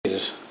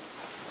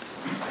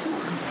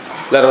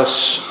Let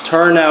us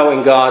turn now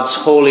in God's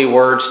holy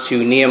word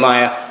to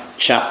Nehemiah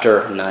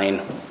chapter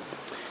 9.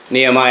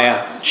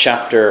 Nehemiah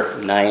chapter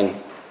 9.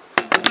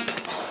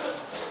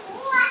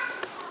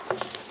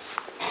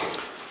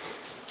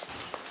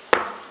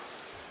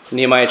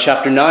 Nehemiah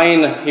chapter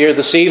 9. Here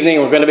this evening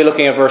we're going to be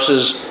looking at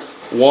verses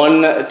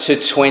 1 to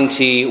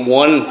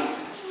 21.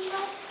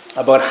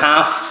 About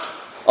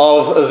half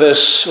of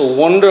this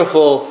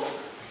wonderful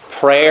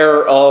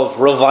prayer of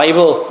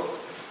revival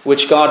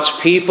which God's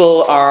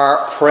people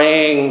are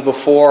praying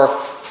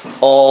before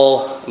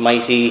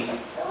Almighty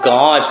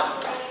God.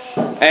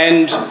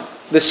 And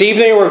this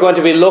evening we're going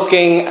to be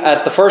looking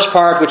at the first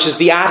part, which is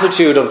the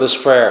attitude of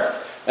this prayer.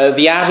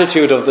 The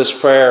attitude of this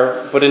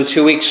prayer. But in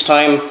 2 weeks'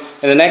 time,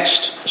 in the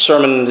next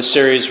sermon in this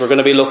series, we're going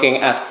to be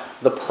looking at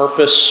the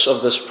purpose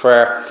of this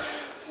prayer.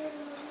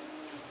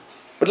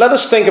 But let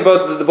us think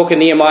about the book of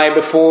Nehemiah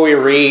before we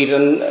read.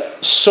 And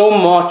so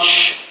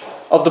much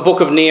of the book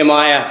of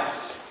Nehemiah,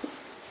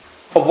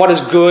 of what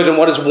is good and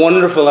what is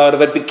wonderful out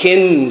of it,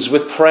 begins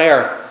with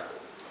prayer.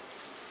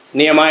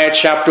 Nehemiah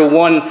chapter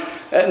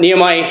 1,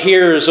 Nehemiah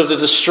hears of the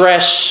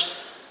distress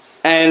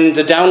and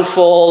the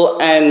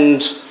downfall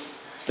and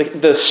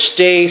the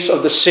state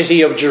of the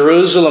city of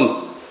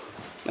Jerusalem.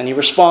 And he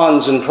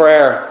responds in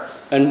prayer.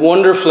 And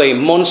wonderfully,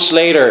 months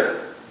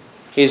later,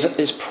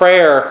 his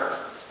prayer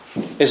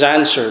is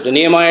answered. In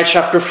Nehemiah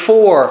chapter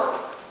 4,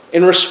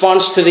 in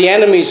response to the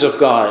enemies of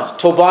God,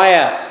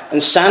 Tobiah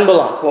and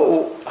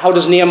Sanballat, how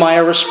does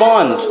Nehemiah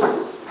respond?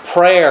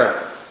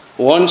 Prayer,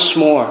 once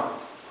more.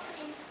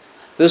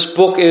 This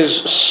book is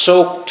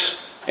soaked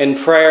in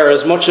prayer,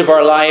 as much of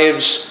our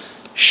lives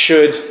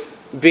should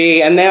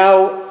be. And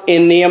now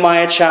in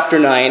Nehemiah chapter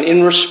 9,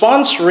 in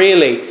response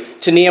really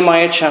to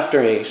Nehemiah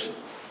chapter 8,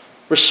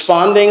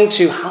 responding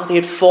to how they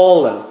had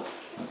fallen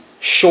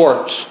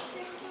short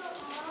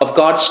of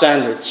God's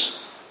standards,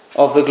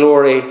 of the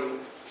glory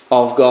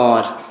of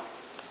God.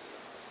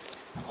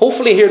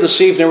 Hopefully here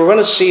this evening we're going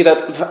to see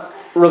that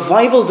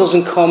revival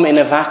doesn't come in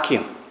a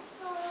vacuum.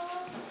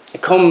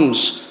 It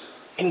comes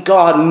in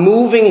God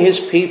moving his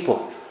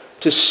people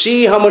to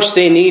see how much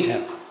they need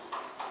him.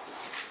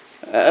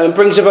 It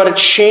brings about a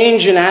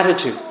change in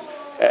attitude,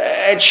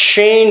 a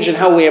change in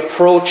how we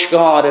approach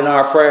God in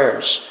our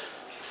prayers.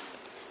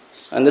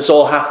 And this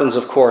all happens,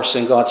 of course,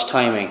 in God's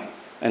timing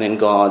and in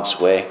God's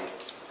way.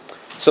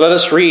 So let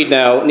us read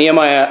now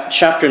Nehemiah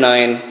chapter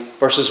 9,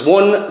 verses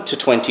 1 to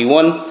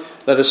 21.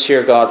 Let us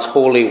hear God's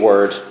holy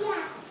word.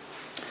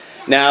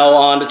 Now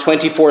on the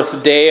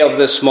 24th day of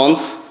this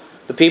month,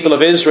 the people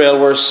of Israel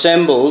were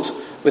assembled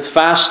with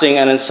fasting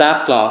and in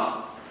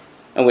sackcloth,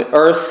 and with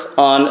earth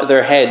on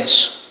their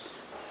heads.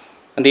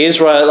 And the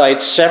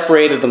Israelites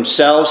separated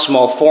themselves from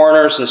all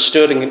foreigners, and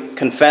stood and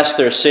confessed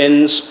their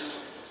sins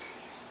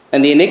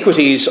and the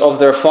iniquities of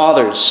their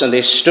fathers. And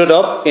they stood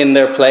up in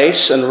their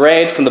place and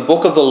read from the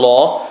book of the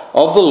law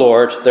of the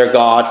Lord their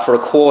God for a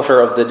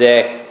quarter of the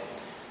day.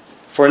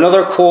 For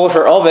another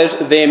quarter of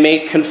it they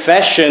made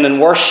confession and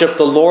worshipped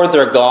the Lord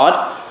their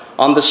God.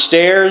 On the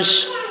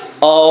stairs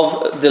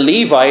of the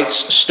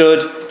Levites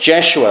stood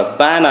Jeshua,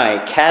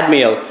 Bani,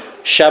 Kadmiel,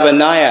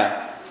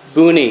 Shabaniah,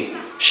 Buni,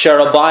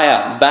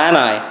 Sherebiah,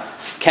 Bani,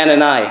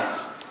 Kenani.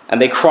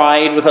 And they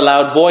cried with a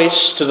loud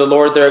voice to the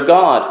Lord their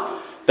God.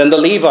 Then the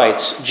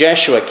Levites,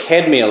 Jeshua,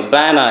 Kadmiel,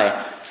 Bani,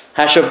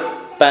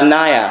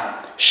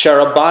 Hashabaniah,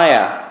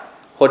 Sherebiah,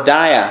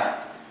 Hodiah,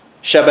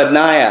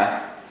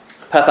 Shabaniah,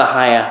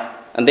 Pethahiah,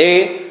 and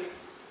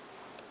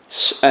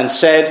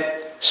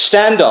said,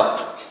 Stand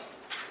up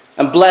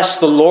and bless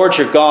the Lord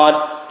your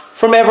God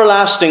from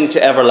everlasting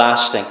to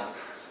everlasting.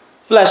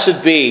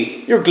 Blessed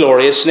be your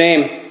glorious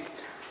name,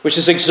 which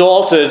is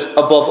exalted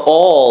above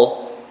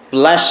all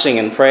blessing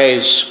and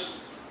praise.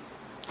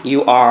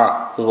 You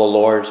are the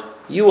Lord,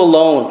 you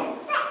alone.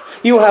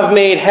 You have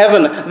made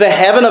heaven, the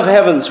heaven of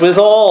heavens, with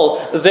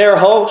all their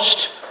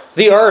host,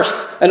 the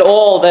earth and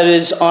all that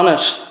is on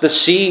it, the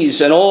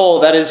seas and all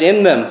that is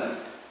in them.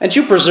 And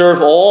you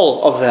preserve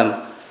all of them.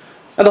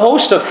 And the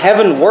host of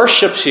heaven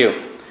worships you.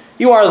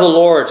 You are the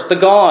Lord, the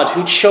God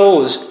who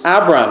chose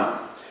Abram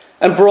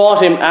and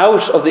brought him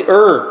out of the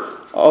Ur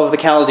of the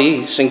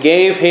Chaldees and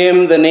gave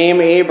him the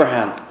name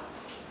Abraham.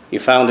 You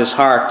found his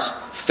heart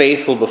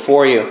faithful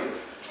before you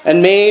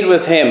and made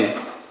with him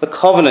the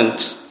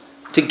covenant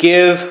to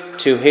give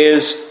to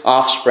his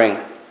offspring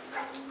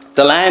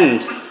the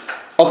land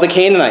of the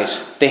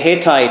Canaanite, the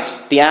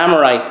Hittite, the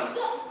Amorite,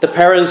 the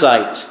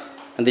Perizzite,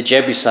 and the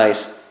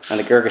Jebusite, and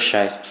the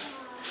Girgashite.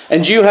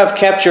 And you have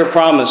kept your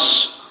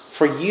promise,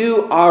 for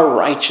you are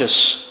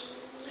righteous.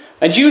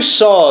 And you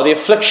saw the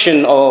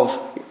affliction of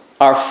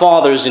our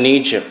fathers in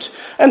Egypt,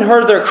 and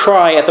heard their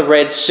cry at the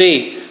Red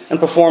Sea, and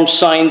performed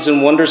signs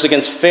and wonders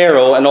against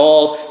Pharaoh and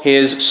all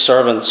his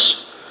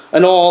servants,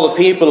 and all the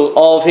people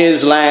of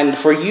his land,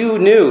 for you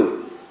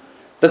knew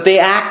that they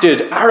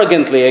acted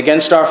arrogantly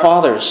against our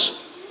fathers,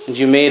 and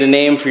you made a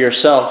name for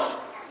yourself,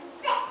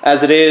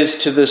 as it is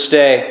to this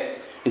day.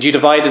 And you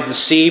divided the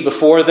sea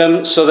before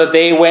them, so that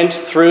they went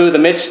through the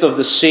midst of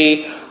the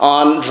sea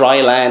on dry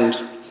land.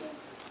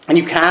 And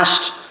you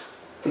cast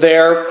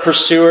their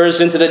pursuers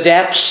into the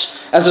depths,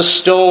 as a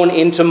stone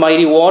into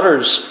mighty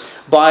waters.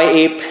 By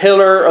a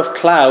pillar of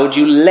cloud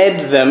you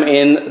led them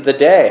in the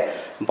day,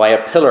 and by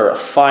a pillar of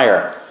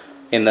fire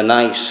in the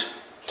night,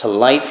 to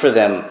light for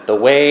them the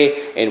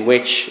way in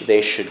which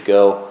they should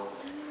go.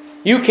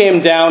 You came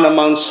down on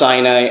Mount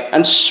Sinai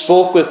and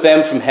spoke with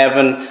them from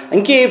heaven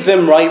and gave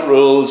them right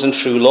rules and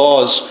true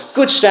laws,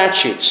 good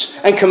statutes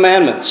and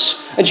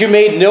commandments. And you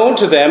made known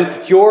to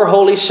them your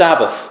holy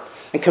Sabbath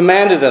and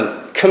commanded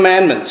them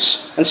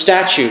commandments and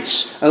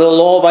statutes and the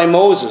law by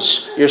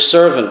Moses, your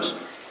servant.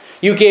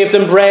 You gave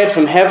them bread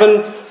from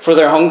heaven for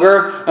their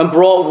hunger and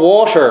brought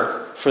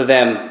water for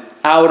them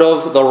out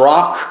of the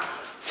rock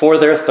for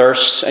their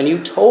thirst. And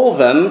you told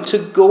them to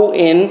go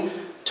in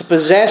to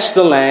possess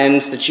the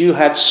land that you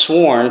had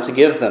sworn to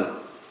give them.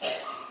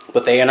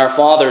 But they and our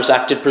fathers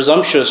acted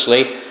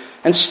presumptuously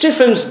and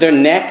stiffened their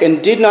neck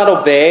and did not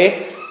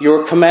obey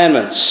your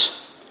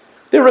commandments.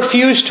 They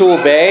refused to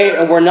obey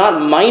and were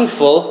not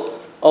mindful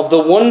of the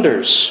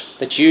wonders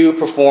that you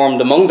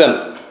performed among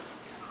them.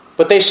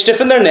 But they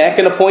stiffened their neck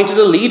and appointed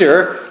a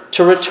leader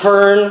to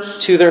return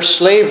to their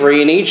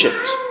slavery in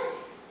Egypt.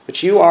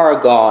 But you are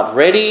a God,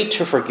 ready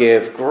to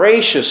forgive,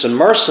 gracious and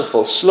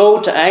merciful, slow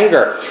to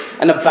anger,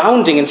 and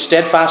abounding in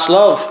steadfast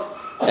love,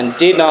 and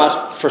did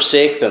not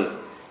forsake them,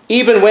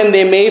 even when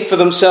they made for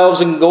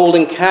themselves a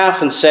golden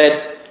calf and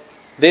said,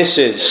 "This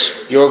is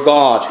your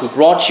God, who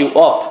brought you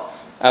up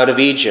out of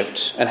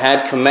Egypt, and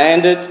had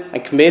commanded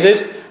and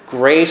committed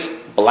great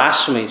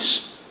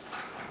blasphemies.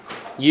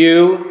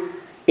 You,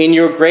 in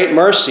your great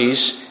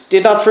mercies,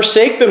 did not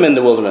forsake them in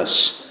the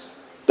wilderness.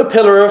 The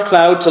pillar of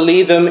cloud to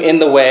lead them in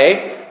the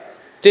way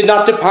did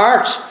not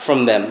depart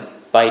from them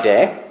by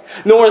day,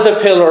 nor the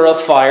pillar of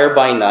fire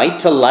by night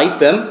to light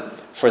them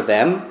for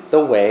them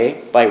the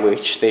way by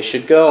which they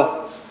should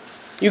go.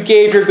 You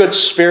gave your good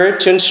spirit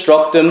to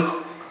instruct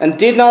them, and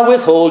did not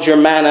withhold your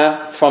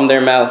manna from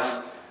their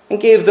mouth, and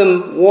gave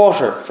them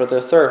water for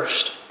their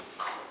thirst.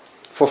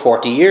 For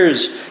 40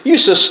 years you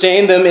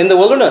sustained them in the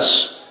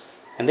wilderness,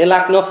 and they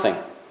lacked nothing.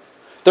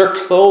 Their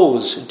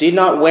clothes did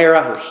not wear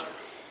out,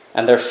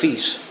 and their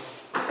feet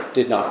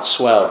did not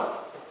swell.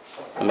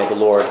 And may the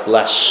Lord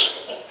bless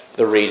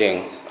the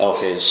reading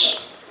of his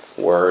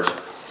word.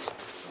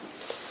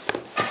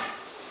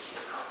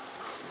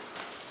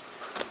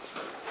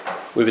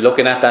 We'll be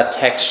looking at that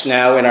text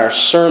now in our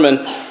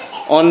sermon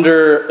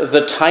under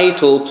the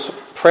title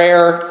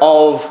Prayer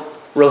of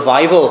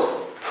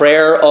Revival.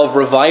 Prayer of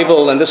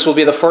Revival. And this will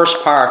be the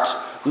first part,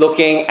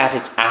 looking at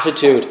its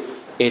attitude.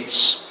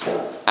 Its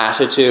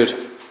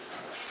attitude.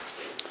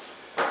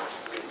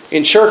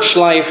 In church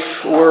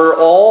life, we're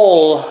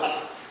all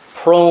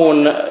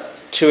prone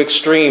to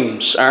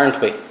extremes, aren't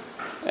we?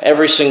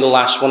 Every single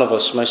last one of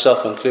us,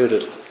 myself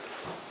included.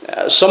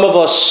 Some of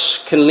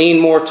us can lean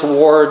more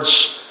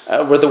towards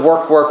we're the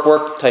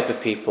work type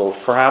of people.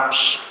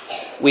 Perhaps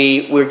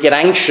we get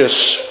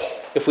anxious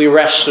if we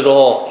rest at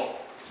all.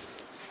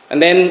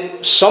 And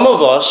then some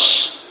of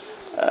us,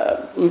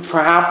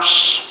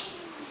 perhaps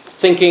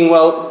thinking,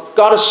 well,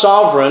 God is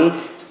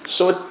sovereign,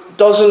 so it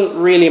doesn't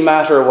really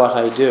matter what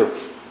I do.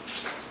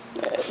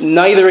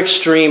 Neither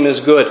extreme is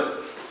good.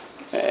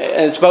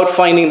 And it's about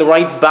finding the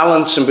right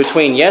balance in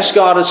between. Yes,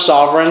 God is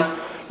sovereign.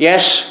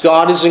 Yes,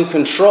 God is in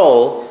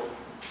control.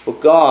 But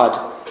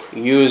God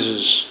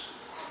uses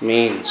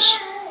means.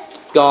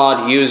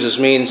 God uses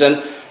means.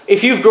 And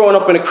if you've grown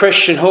up in a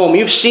Christian home,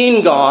 you've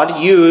seen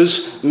God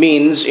use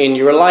means in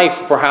your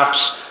life.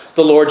 Perhaps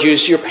the Lord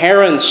used your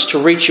parents to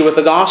reach you with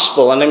the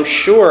gospel. And I'm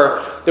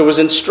sure there was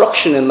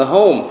instruction in the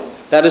home.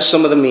 That is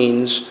some of the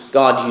means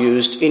God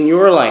used in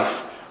your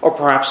life. Or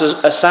perhaps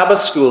a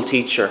Sabbath school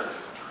teacher.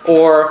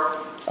 Or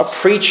a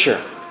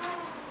preacher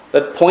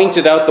that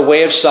pointed out the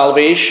way of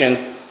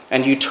salvation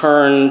and you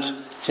turned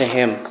to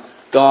him.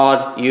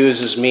 God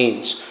uses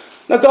means.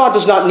 Now, God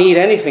does not need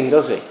anything,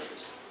 does he?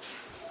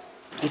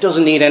 He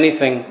doesn't need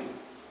anything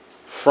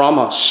from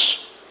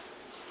us.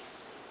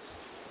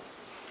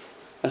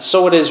 And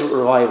so it is with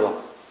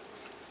revival.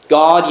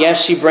 God,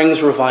 yes, he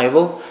brings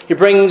revival. He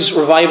brings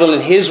revival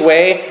in his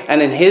way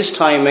and in his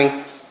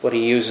timing, but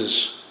he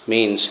uses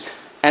means.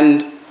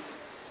 And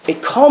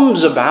it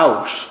comes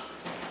about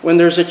when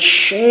there's a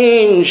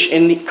change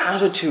in the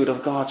attitude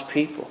of God's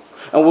people.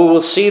 And we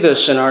will see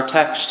this in our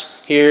text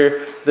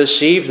here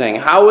this evening.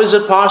 How is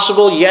it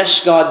possible?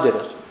 Yes, God did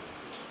it.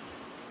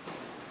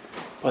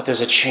 But there's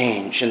a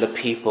change in the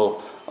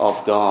people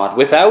of God.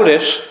 Without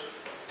it,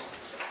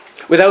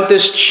 without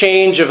this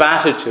change of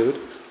attitude,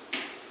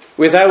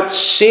 without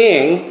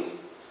seeing,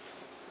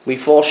 we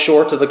fall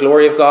short of the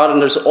glory of God,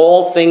 and there's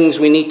all things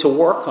we need to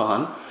work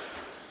on.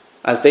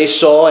 As they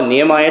saw in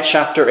Nehemiah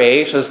chapter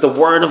 8, as the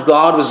word of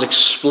God was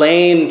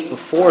explained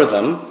before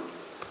them,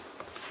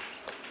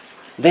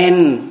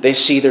 then they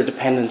see their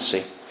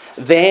dependency.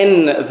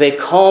 Then they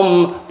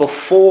come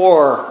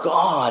before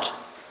God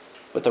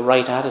with the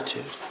right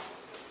attitude.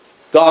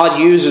 God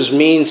uses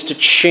means to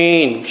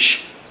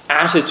change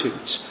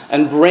attitudes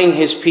and bring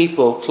his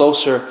people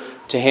closer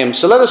to him.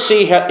 So let us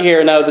see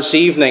here now this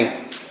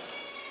evening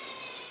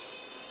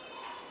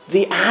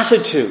the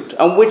attitude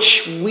in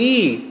which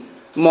we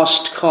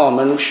must come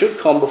and should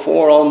come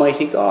before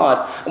Almighty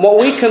God. And what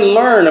we can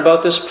learn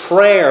about this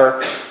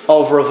prayer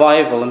of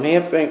revival, and may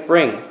it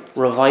bring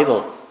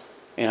revival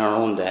in our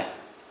own day.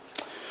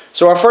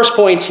 So our first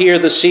point here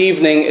this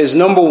evening is,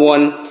 number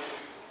one,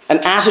 an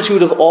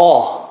attitude of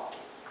awe.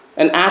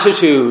 An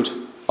attitude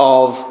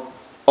of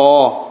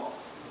awe.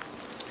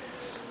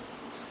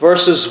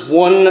 Verses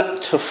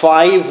 1 to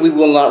 5, we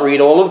will not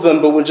read all of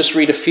them, but we'll just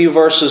read a few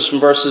verses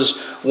from verses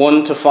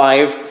 1 to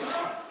 5.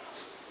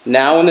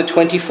 Now on the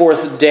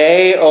 24th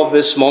day of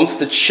this month,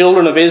 the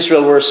children of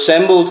Israel were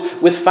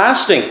assembled with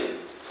fasting,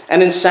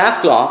 and in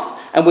sackcloth,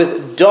 and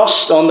with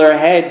dust on their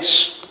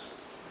heads.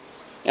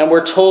 And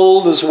we're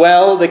told as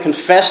well, they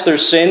confessed their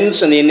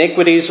sins and the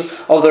iniquities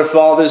of their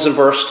fathers in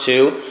verse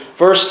 2.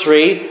 Verse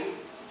 3,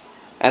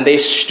 and they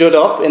stood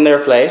up in their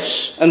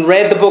place and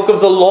read the book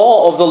of the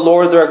law of the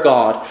Lord their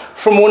God.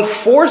 From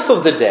 1/4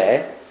 of the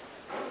day,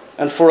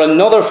 and for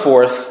another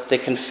fourth, they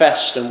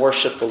confessed and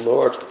worshipped the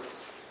Lord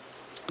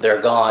their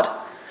God.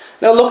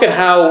 Now look at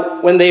how,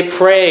 when they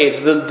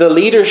prayed, the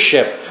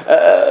leadership,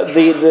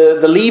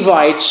 the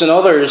Levites and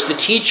others, the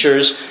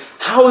teachers,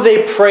 how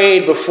they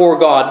prayed before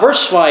God.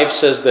 Verse 5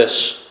 says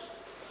this,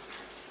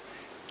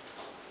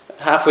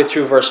 halfway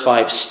through verse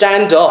 5,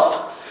 stand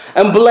up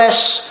and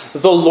bless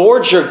the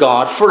Lord your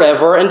God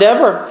forever and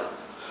ever.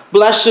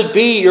 Blessed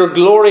be your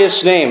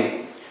glorious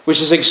name,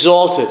 which is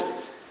exalted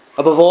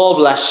above all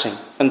blessing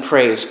and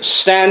praise.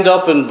 Stand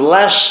up and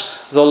bless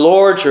the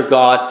Lord your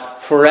God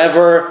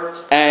forever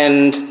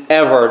and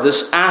ever.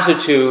 This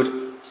attitude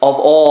of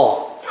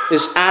awe.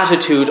 This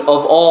attitude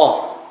of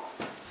awe.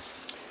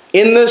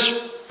 In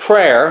this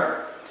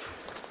prayer,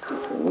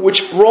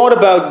 which brought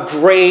about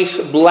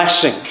great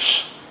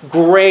blessings,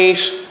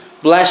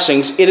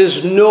 it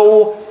is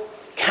no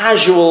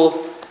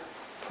casual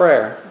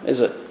prayer,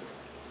 is it?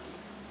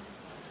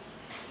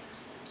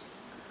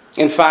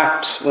 In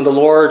fact, when the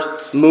Lord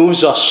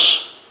moves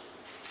us,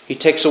 He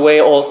takes away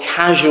all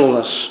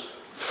casualness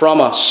from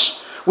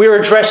us. We're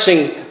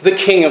addressing the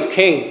King of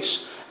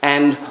Kings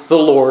and the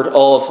Lord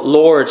of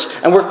Lords,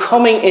 and we're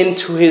coming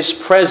into His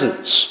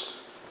presence.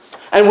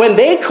 And when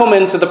they come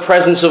into the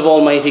presence of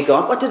Almighty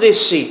God, what do they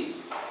see?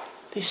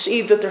 They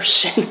see that they're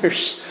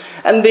sinners,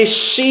 and they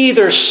see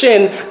their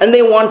sin, and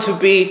they want to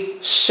be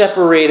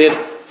separated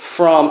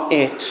from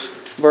it.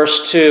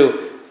 Verse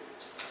 2,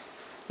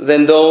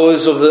 then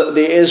those of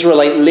the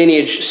Israelite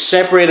lineage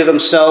separated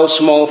themselves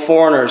from all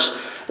foreigners.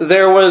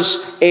 There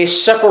was a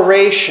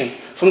separation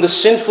from the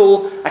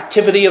sinful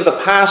activity of the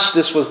past.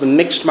 This was the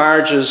mixed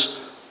marriages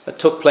that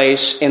took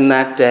place in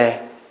that day.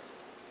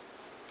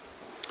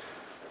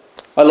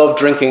 I love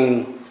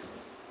drinking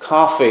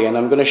coffee, and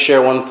I'm going to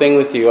share one thing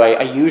with you.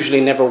 I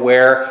usually never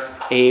wear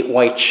a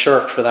white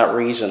shirt for that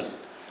reason,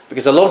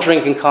 because I love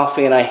drinking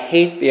coffee and I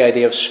hate the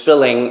idea of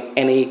spilling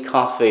any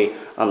coffee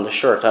on the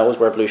shirt. I always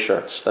wear blue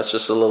shirts. That's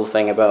just a little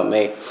thing about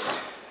me.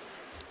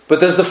 But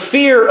there's the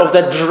fear of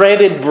that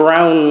dreaded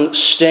brown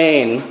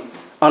stain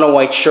on a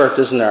white shirt,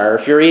 isn't there?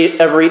 If you're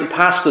ever eaten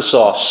pasta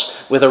sauce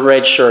with a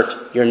red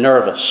shirt, you're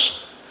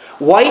nervous.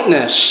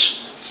 Whiteness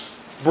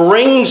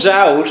brings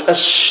out a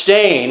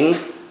stain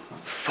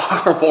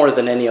far more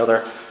than any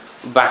other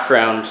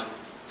background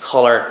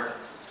color.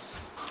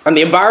 And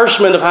the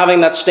embarrassment of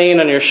having that stain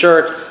on your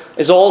shirt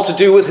is all to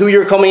do with who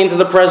you're coming into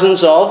the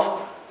presence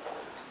of,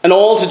 and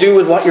all to do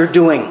with what you're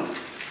doing.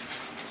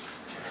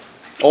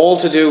 All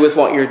to do with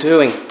what you're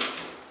doing.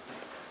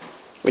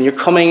 When you're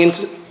coming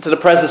into the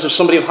presence of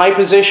somebody of high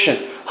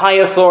position, high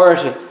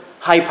authority,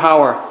 high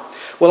power.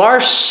 Well,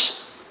 our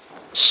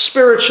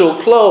spiritual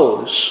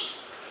clothes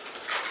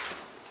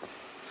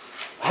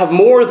have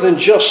more than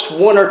just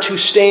one or two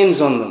stains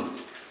on them.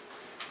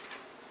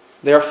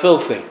 They are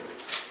filthy.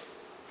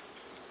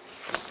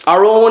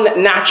 Our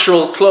own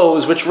natural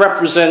clothes, which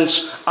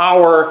represents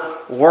our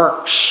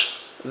works,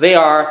 they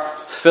are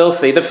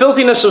filthy. The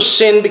filthiness of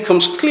sin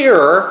becomes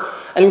clearer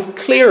and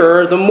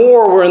clearer the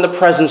more we're in the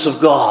presence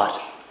of God.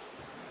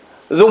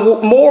 The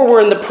more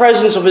we're in the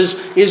presence of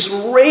His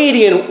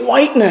radiant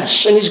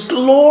whiteness and His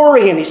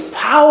glory and His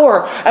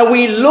power. And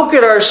we look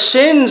at our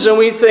sins and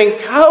we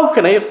think, how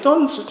can I have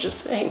done such a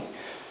thing?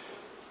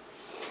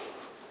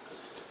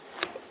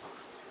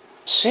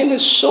 Sin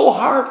is so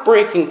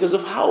heartbreaking because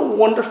of how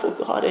wonderful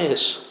God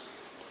is.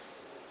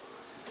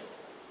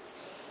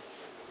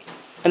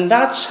 And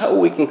that's how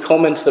we can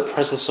come into the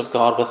presence of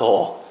God with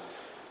awe.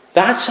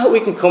 That's how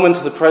we can come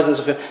into the presence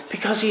of Him,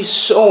 because He's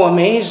so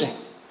amazing.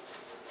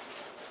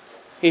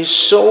 He's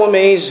so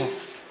amazing.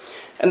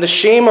 And the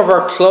shame of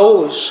our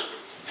clothes,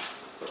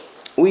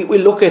 we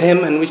look at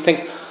Him and we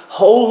think,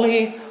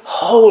 holy,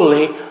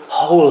 holy,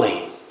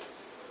 holy.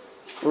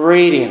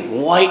 Radiant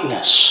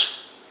whiteness,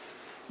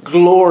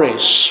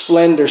 glorious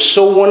splendor,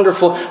 so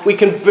wonderful. We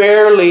can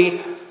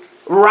barely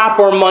wrap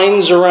our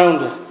minds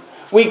around it.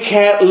 We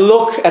can't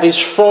look at His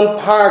front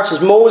parts as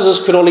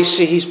Moses could only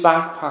see His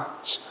back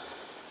parts.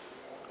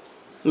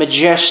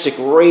 Majestic,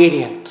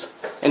 radiant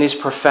in His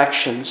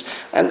perfections.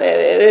 And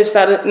it is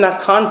that in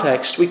that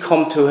context we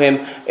come to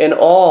Him in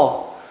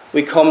awe.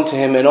 We come to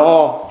him in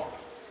awe.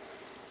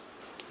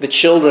 The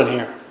children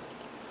here,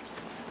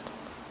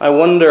 I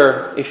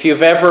wonder if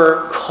you've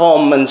ever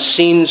come and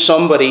seen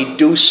somebody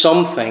do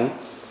something,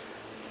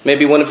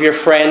 maybe one of your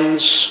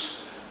friends,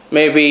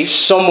 maybe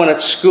someone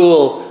at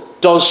school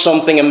does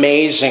something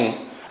amazing,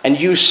 and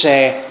you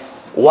say,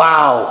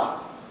 wow,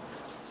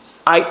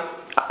 I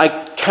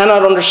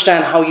cannot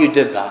understand how you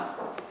did that.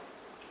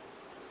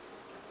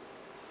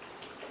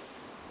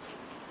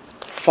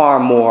 Far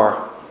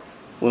more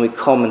when we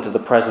come into the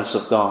presence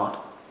of God.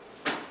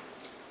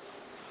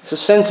 It's a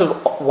sense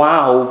of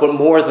wow, but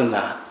more than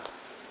that.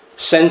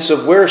 Sense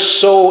of we're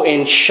so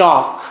in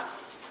shock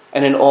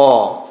and in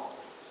awe,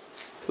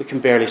 we can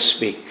barely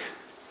speak.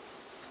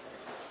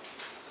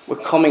 We're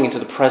coming into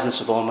the presence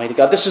of Almighty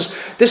God. This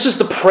is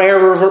the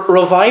prayer of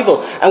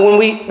revival. And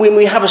when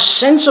we have a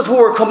sense of who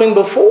we're coming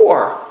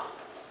before,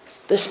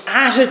 this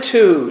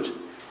attitude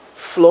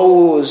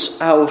flows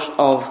out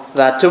of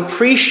that to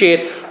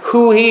appreciate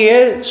who he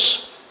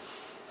is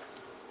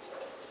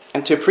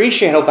and to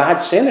appreciate how bad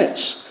sin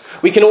is.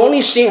 We can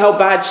only see how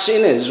bad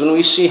sin is when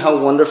we see how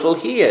wonderful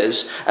he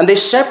is. And they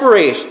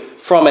separate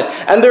from it.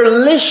 And they're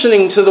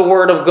listening to the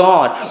Word of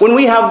God. When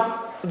we have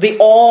the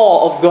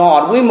awe of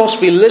God, we must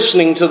be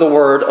listening to the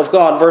Word of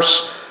God.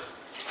 Verse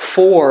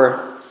 3.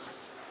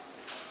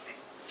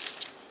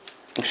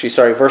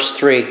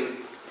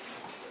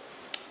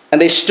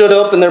 And they stood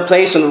up in their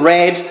place and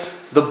read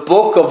the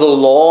book of the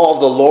law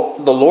of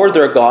the Lord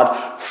their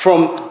God for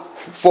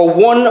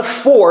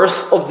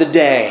 1/4 of the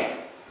day.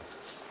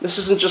 This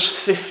isn't just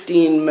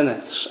 15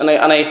 minutes. And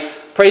I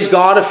praise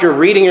God if you're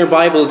reading your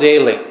Bible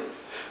daily.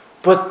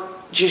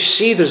 But do you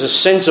see there's a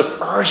sense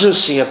of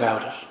urgency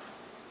about it?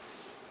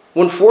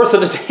 1/4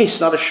 of the day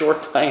is not a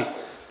short time.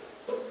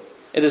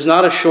 It is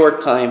not a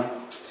short time.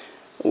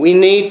 We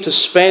need to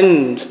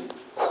spend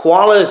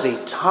quality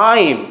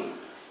time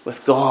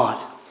with God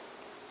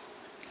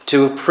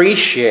to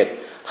appreciate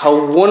how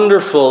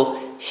wonderful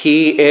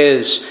he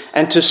is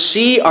and to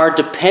see our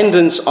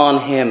dependence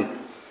on him.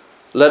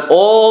 Let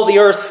all the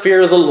earth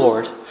fear the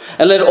Lord,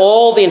 and let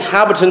all the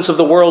inhabitants of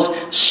the world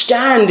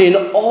stand in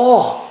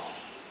awe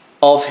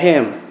of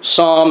him.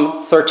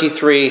 Psalm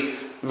 33,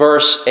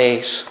 verse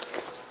 8.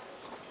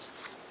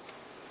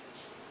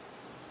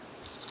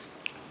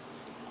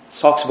 It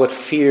talks about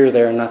fear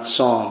there in that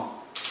psalm.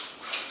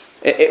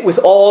 With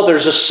awe,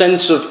 there's a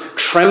sense of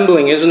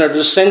trembling, isn't there?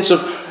 There's a sense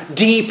of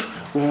deep,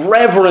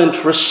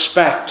 reverent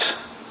respect.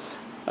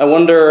 I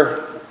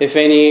wonder if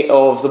any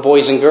of the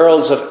boys and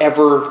girls have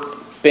ever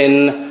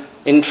been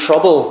in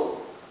trouble.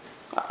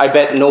 I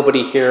bet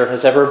nobody here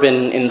has ever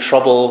been in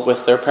trouble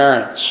with their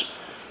parents.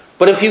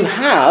 But if you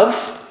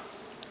have,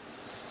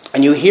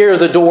 and you hear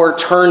the door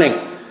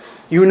turning,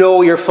 you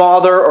know your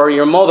father or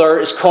your mother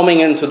is coming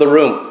into the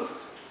room.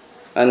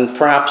 And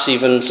perhaps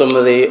even some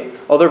of the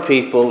other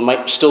people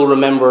might still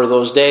remember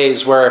those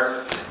days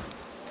where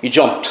you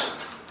jumped.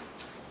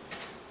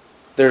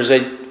 There's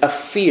a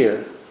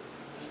fear.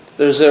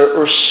 There's a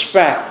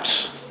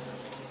respect.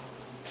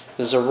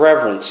 There's a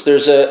reverence.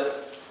 There's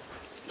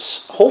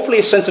hopefully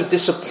a sense of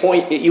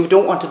disappointment. You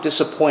don't want to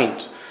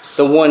disappoint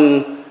the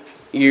one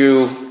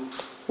you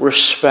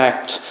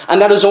respect.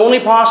 And that is only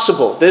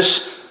possible.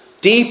 This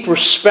deep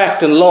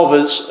respect and love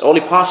is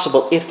only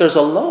possible if there's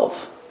a love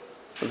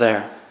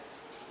there.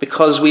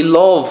 Because we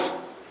love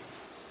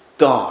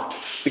God.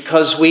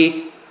 Because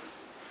we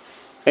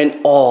are in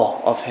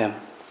awe of him.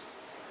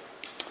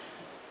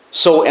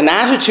 So an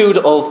attitude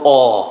of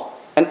awe.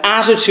 An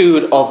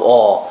attitude of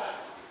awe.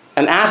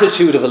 An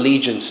attitude of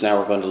allegiance now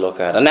we're going to look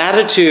at. An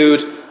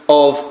attitude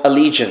of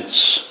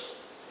allegiance.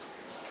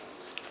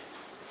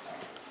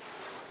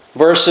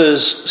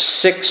 Verses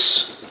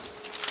 6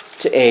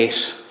 to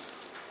 8.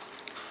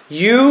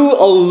 You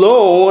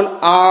alone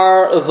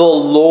are the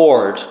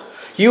Lord.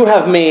 You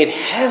have made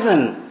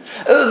heaven,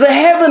 the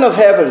heaven of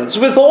heavens,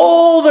 with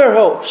all their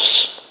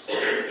hosts,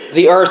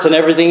 the earth and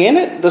everything in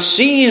it, the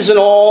seas and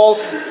all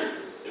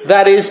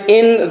that is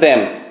in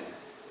them,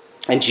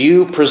 and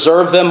you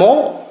preserve them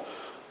all.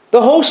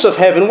 The hosts of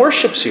heaven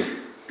worships you.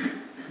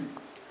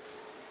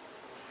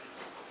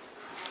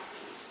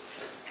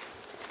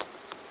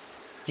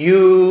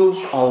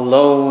 You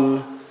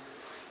alone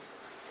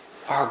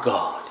are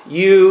God.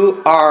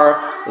 You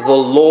are the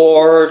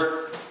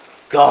Lord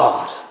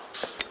God.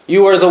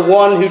 You are the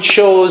one who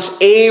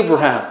chose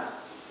Abraham.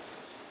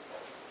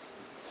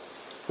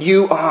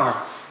 You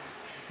are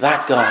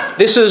that God.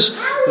 This is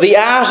the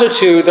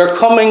attitude. They're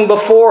coming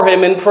before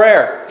him in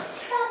prayer.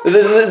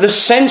 The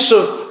sense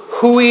of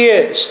who he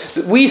is.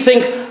 We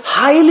think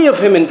highly of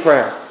him in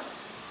prayer.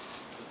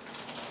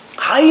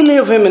 Highly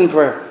of him in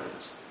prayer.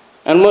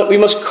 And we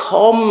must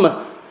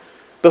come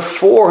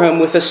before him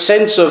with a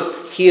sense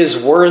of he is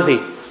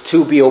worthy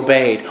to be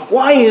obeyed.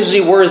 Why is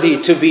he worthy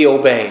to be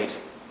obeyed?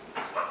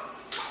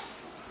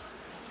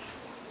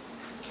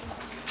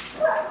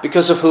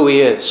 Because of who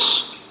he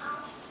is.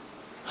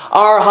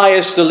 Our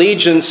highest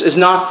allegiance is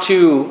not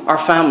to our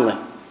family.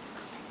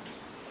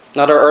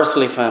 Not our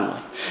earthly family.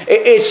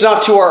 It's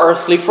not to our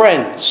earthly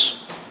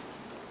friends.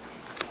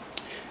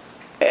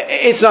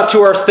 It's not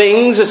to our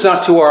things, it's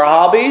not to our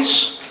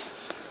hobbies,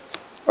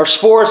 or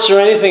sports, or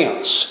anything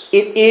else.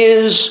 It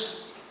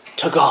is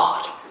to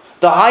God.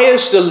 The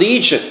highest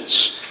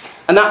allegiance.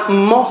 And that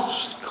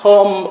must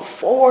come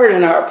forward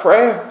in our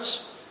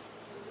prayers.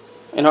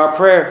 In our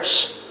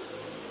prayers.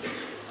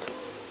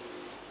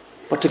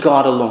 But to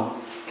God alone.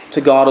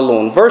 To God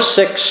alone. Verse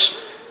 6,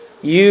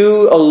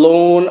 you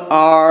alone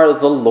are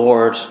the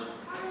Lord.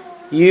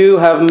 You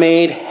have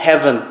made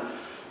heaven.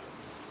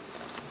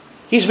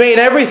 He's made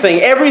everything.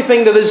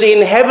 Everything that is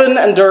in heaven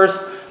and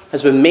earth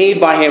has been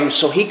made by him,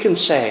 so he can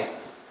say,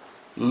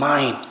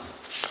 mine,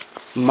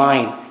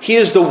 mine. He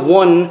is the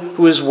one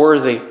who is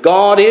worthy.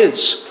 God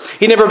is.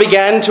 He never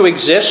began to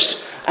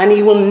exist, and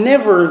he will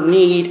never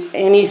need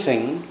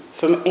anything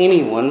from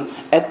anyone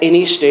at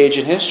any stage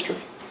in history.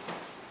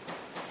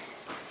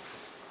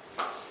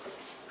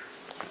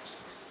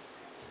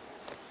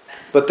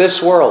 But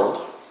this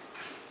world,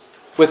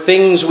 with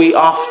things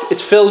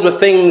it's filled with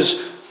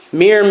things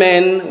mere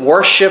men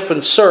worship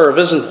and serve,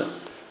 isn't it?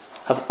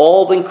 Have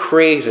all been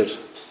created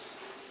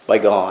by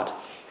God.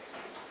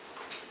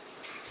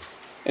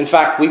 In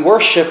fact, we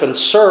worship and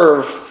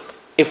serve,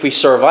 if we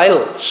serve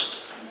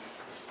idols,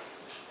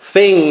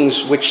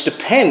 things which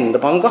depend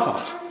upon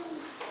God.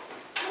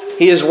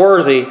 He is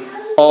worthy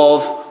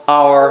of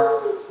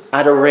our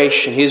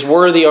adoration. He is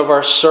worthy of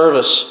our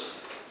service.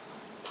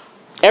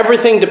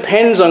 Everything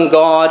depends on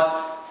God,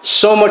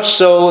 so much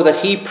so that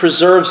he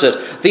preserves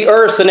it. The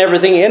earth and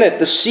everything in it,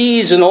 the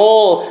seas and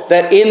all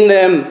that in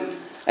them,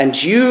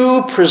 and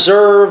you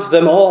preserve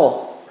them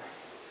all.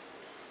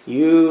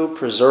 You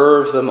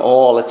preserve them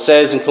all. It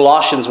says in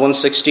Colossians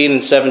 1:16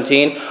 and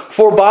 17,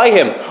 for by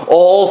him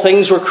all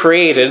things were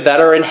created that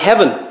are in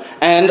heaven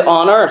and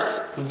on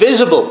earth,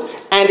 visible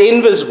and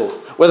invisible,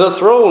 whether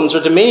thrones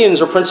or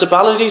dominions or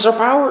principalities or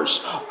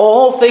powers.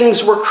 All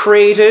things were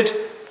created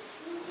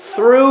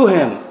through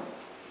him,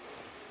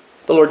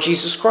 the Lord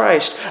Jesus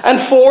Christ,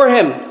 and for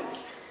him.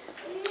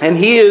 And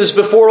he is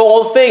before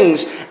all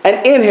things,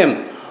 and in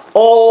him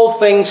all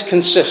things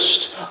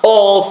consist.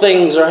 All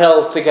things are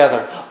held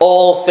together.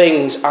 All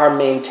things are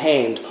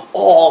maintained.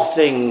 All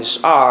things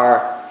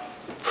are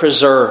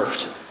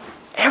preserved.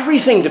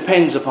 Everything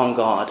depends upon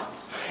God.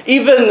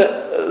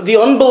 Even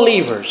the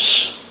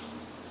unbelievers'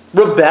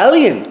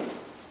 rebellion,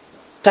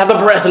 to have the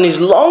breath in his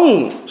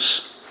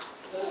lungs,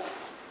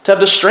 to have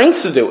the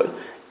strength to do it,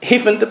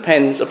 even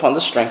depends upon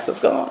the strength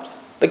of God,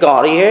 the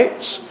God he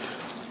hates.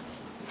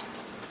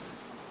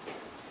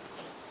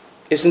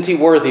 Isn't he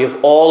worthy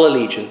of all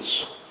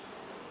allegiance,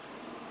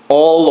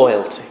 all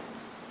loyalty?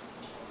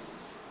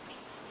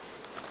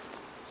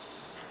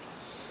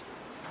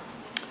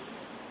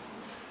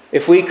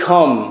 If we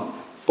come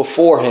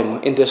before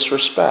him in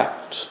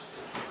disrespect,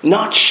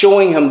 not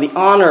showing him the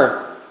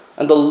honor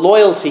and the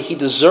loyalty he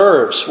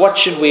deserves, what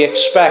should we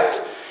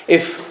expect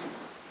if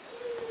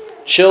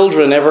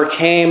children ever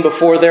came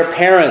before their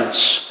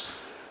parents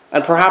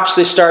and perhaps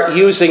they start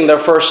using their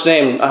first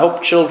name? I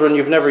hope, children,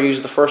 you've never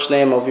used the first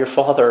name of your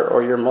father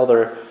or your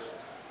mother,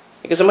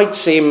 because it might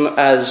seem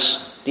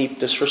as deep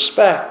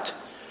disrespect.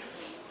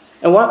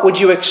 And what would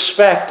you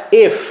expect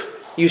if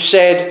you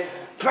said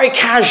very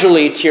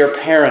casually to your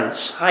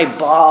parents, "Hi,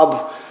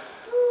 Bob"?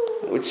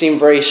 It would seem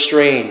very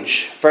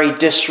strange, very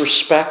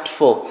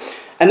disrespectful.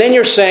 And then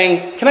you're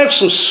saying, "Can I have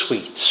some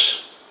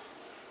sweets?"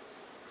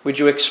 Would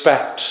you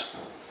expect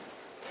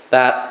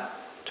that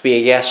to be a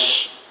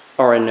yes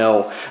or a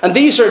no? And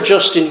these are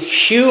just in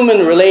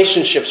human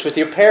relationships with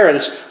your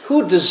parents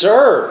who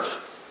deserve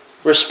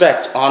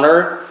respect.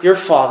 Honor your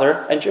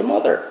father and your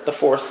mother, the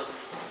fourth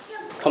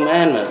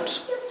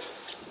commandment.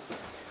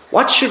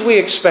 What should we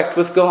expect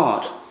with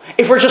God?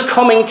 If we're just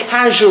coming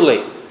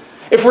casually,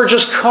 if we're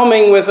just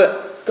coming with a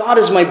 "God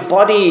is my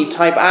buddy"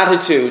 type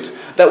attitude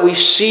that we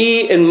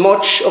see in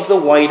much of the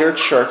wider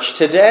church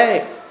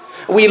today.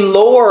 We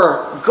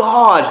lower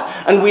God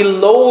and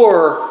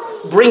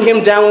bring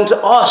him down to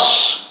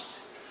us.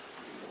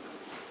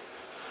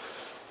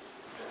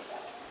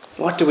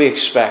 What do we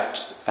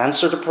expect?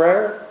 Answer to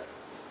prayer?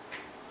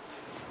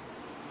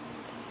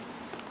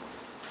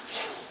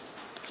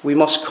 We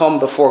must come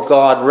before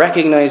God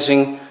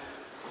recognizing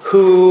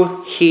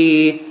who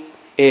he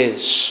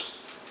is.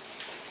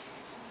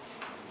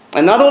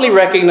 And not only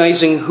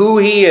recognizing who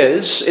he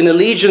is in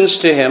allegiance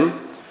to him,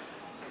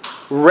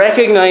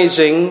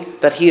 recognizing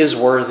that he is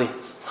worthy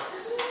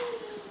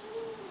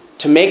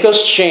to make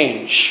us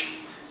change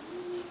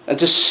and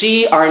to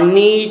see our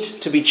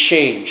need to be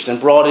changed and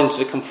brought into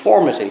the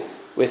conformity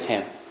with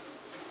him.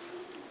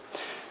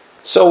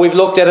 So we've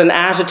looked at an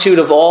attitude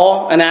of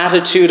awe, an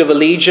attitude of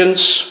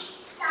allegiance.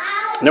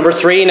 Number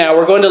 3, now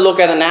we're going to look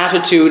at an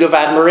attitude of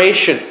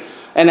admiration.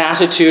 An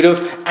attitude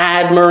of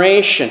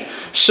admiration.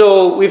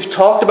 So we've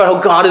talked about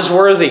how God is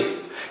worthy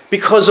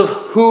because of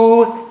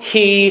who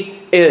he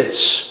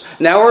is.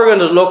 Now we're going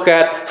to look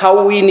at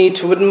how we need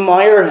to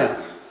admire him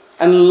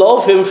and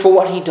love him for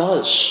what he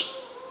does.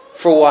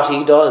 For what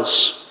he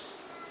does.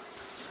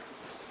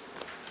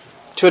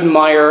 To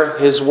admire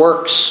his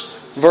works.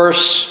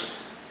 Verse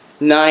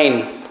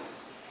 9.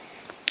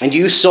 And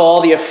you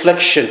saw the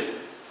affliction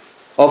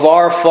of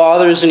our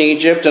fathers in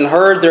Egypt and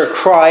heard their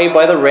cry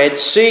by the Red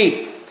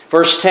Sea.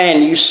 Verse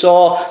 10, you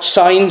saw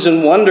signs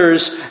and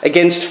wonders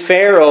against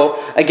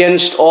Pharaoh,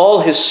 against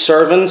all his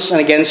servants, and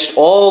against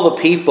all the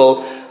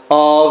people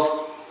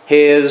of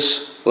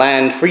his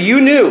land. For you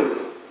knew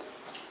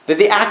that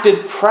they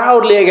acted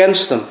proudly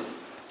against them.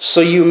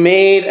 So you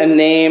made a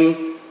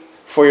name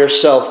for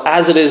yourself,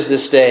 as it is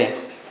this day.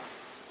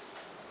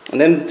 And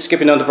then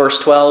skipping on to verse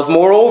 12,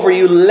 moreover,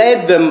 you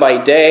led them by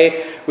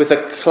day with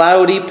a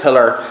cloudy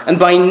pillar, and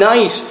by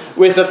night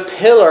with a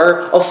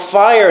pillar of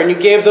fire, and you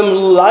gave them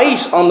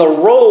light on the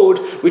road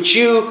which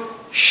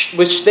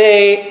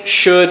they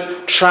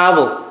should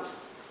travel.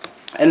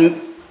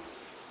 And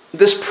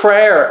this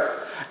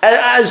prayer,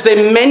 as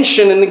they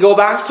mention and they go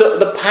back to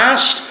the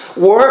past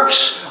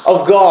works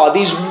of God,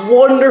 these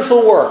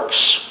wonderful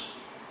works,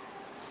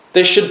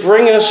 they should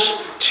bring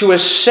us to a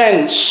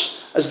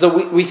sense, as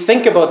though we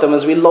think about them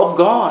as we love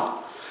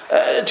God,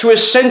 to a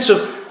sense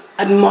of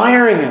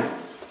admiring Him.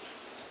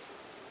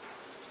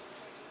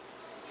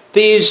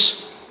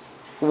 These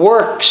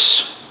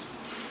works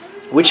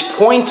which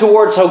point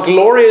towards how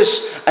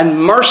glorious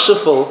and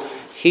merciful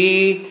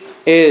He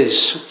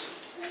is.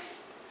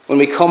 When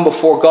we come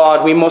before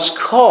God, we must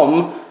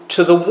come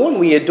to the one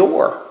we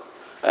adore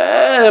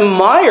and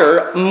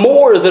admire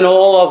more than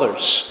all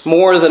others.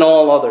 More than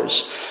all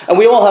others. And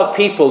we all have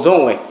people,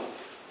 don't we?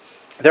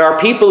 There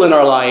are people in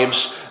our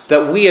lives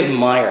that we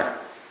admire.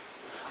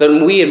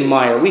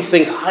 We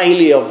think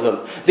highly of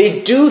them.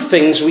 They do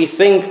things we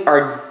think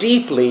are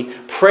deeply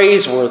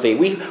praiseworthy.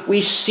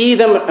 We see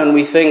them and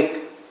we think,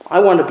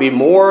 I want to be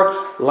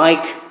more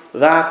like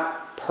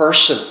that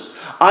person.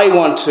 I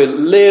want to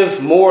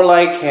live more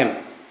like him.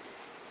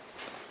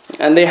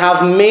 And they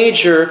have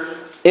major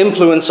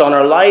influence on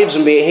our lives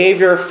and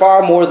behavior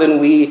far more than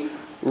we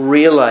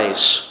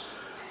realize.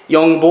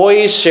 Young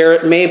boys, here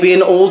it may be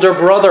an older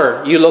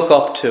brother you look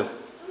up to.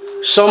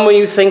 Someone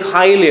you think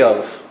highly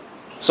of.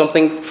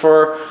 Something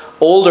for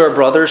older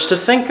brothers to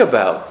think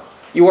about.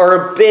 You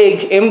are a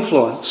big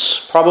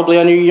influence, probably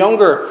on your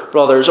younger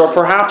brothers, or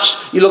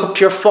perhaps you look up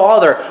to your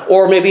father,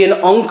 or maybe an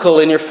uncle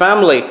in your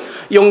family.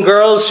 Young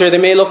girls here, they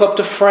may look up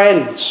to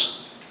friends,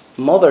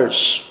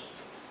 mothers,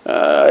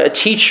 a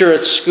teacher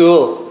at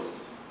school.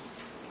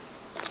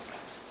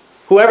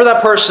 Whoever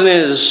that person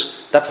is,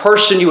 that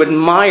person you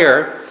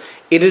admire,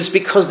 it is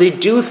because they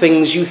do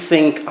things you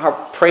think are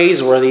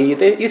praiseworthy.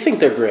 You think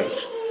they're great.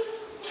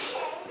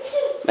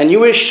 And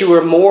you wish you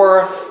were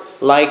more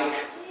like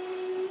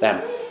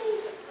them.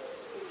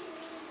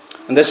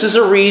 And this is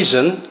a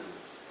reason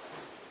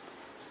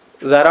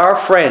that our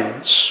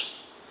friends,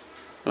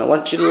 and I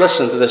want you to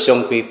listen to this,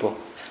 young people,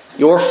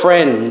 your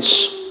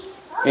friends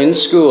in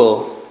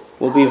school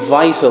will be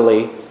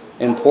vitally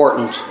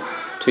important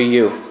to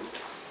you.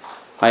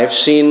 I have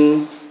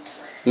seen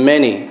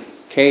many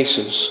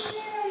cases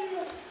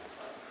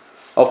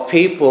of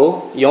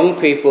people, young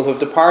people, who have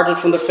departed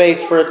from the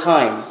faith for a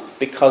time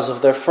because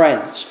of their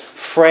friends.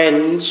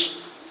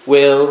 Friends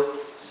will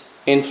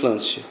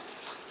influence you.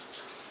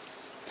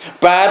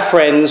 Bad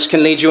friends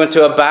can lead you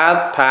into a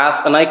bad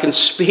path, and I can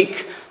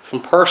speak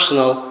from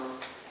personal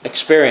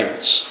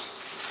experience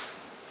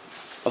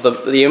of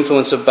the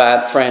influence of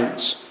bad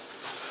friends.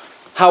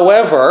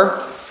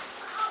 However,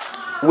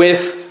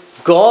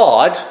 with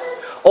God,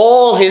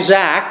 all His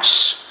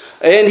acts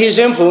and His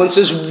influence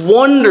is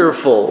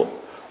wonderful,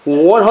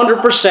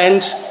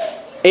 100%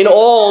 in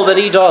all that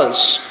He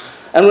does.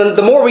 And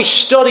the more we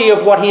study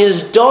of what He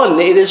has done,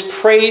 it is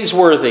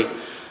praiseworthy.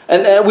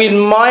 And we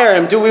admire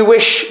Him. Do we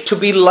wish to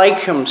be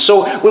like Him?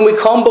 So when we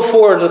come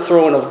before the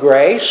throne of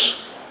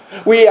grace,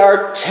 we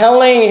are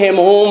telling Him of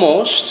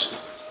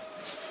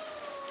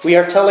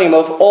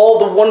all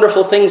the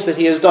wonderful things that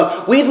He has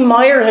done. We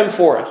admire Him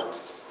for it.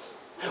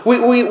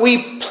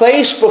 We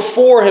place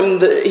before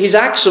Him His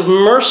acts of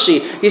mercy,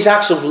 His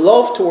acts of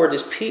love toward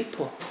His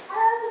people.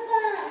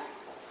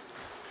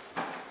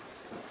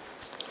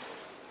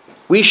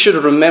 We should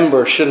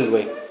remember, shouldn't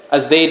we,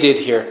 as they did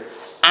here,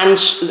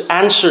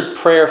 answered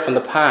prayer from the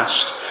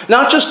past.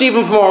 Not just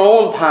even from our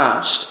own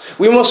past.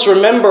 We must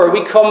remember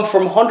we come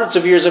from hundreds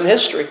of years of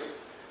history.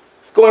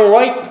 Going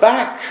right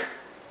back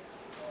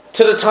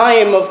to the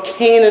time of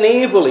Cain and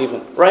Abel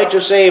even.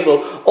 Righteous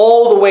Abel.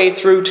 All the way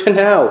through to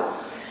now.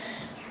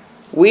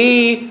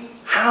 We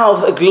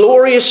have a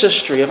glorious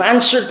history of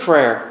answered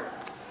prayer,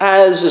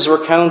 as is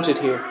recounted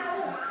here.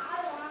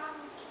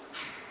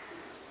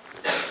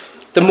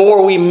 The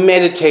more we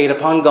meditate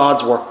upon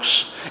God's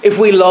works, if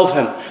we love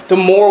Him, the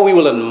more we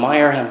will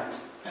admire Him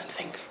and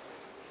think,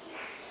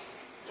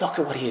 look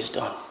at what He has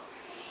done.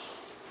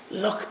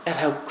 Look at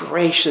how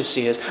gracious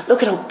He is.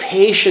 Look at how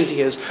patient He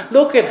is.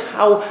 Look at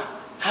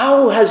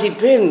how has He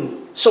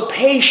been so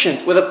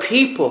patient with a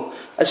people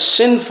as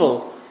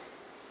sinful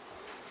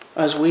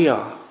as we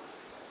are.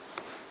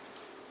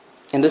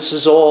 And this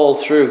is all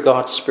through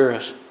God's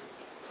Spirit.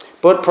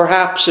 But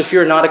perhaps if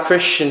you're not a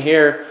Christian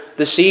here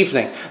this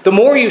evening, the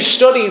more you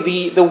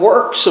study the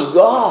works of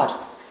God,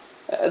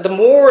 the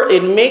more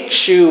it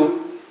makes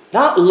you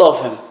not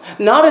love Him,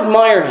 not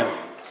admire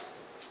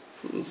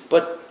Him,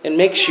 but it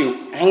makes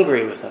you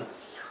angry with him.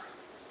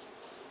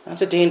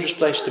 That's a dangerous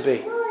place to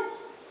be.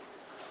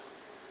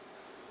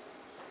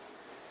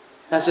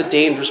 That's a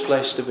dangerous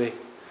place to be.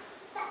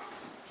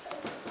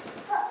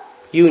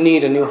 You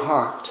need a new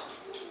heart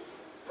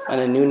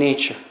and a new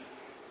nature.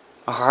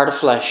 A heart of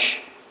flesh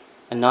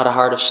and not a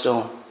heart of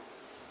stone.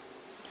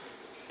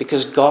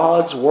 Because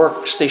God's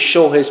works, they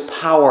show his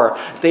power,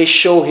 they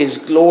show his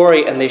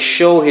glory, and they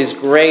show his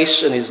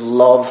grace and his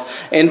love.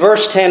 In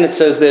verse 10 it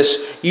says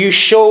this, you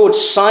showed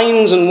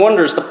signs and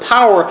wonders, the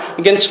power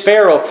against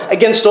Pharaoh,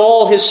 against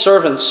all his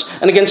servants,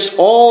 and against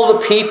all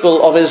the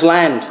people of his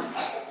land.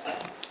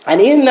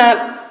 And in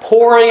that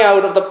pouring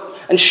out of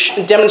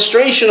the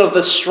demonstration of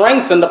the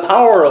strength and the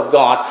power of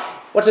God,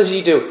 what does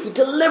he do? He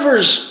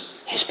delivers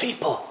his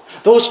people,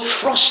 those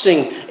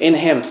trusting in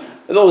him,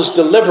 those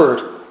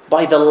delivered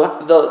by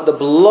the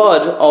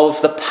blood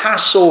of the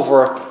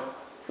Passover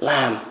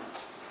lamb.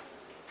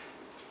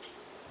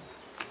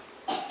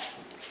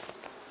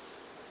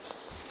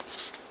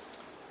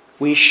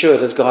 We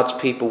should, as God's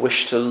people,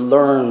 wish to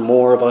learn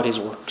more about his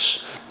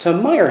works, to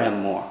admire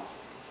him more,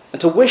 and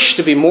to wish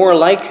to be more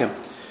like him.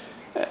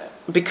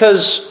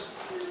 Because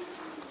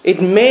it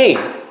may,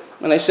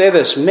 and I say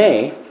this,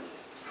 may,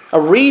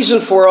 a reason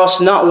for us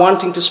not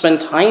wanting to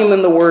spend time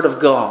in the Word of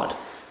God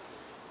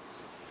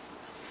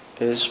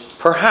is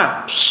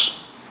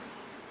perhaps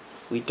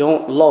we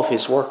don't love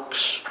his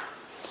works.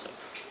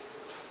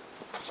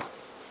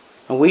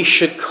 And we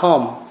should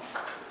come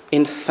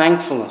in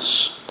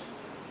thankfulness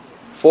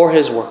for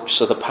his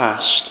works of the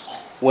past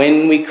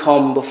when we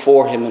come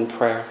before him in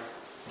prayer.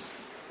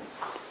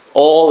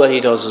 All that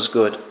he does is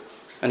good,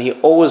 and he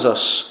owes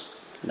us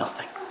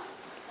nothing.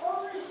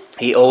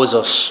 He owes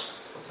us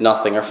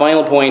nothing. Our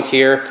final point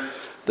here,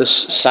 this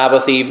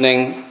Sabbath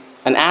evening,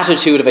 an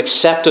attitude of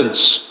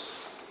acceptance.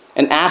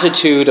 An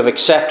attitude of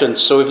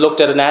acceptance. So we've looked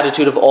at an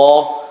attitude of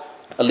awe,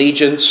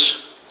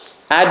 allegiance,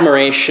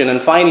 admiration,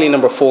 and finally,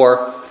 number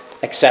 4,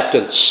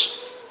 acceptance.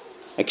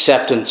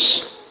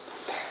 Acceptance.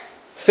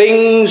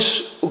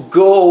 Things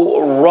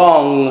go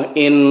wrong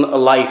in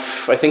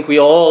life. I think we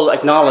all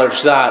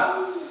acknowledge that.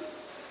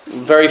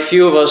 Very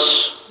few of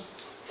us,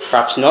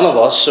 perhaps none of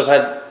us, have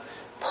had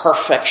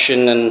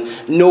perfection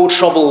and no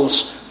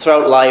troubles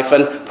throughout life.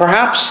 And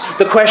perhaps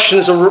the question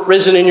has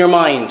arisen in your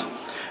mind.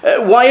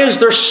 Why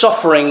is there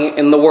suffering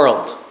in the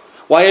world?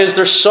 Why is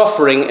there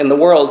suffering in the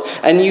world?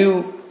 And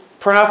you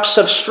perhaps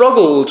have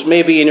struggled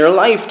maybe in your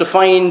life to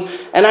find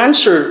an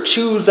answer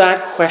to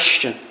that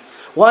question.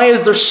 Why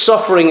is there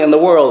suffering in the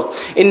world?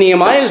 In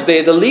Nehemiah's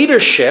day, the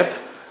leadership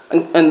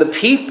and the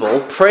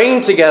people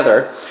praying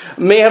together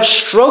may have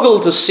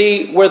struggled to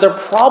see where their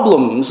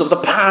problems of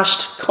the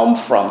past come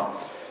from.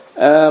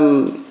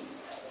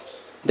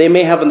 They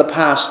may have in the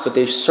past, but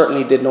they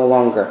certainly did no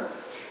longer.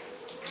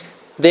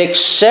 They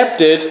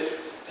accepted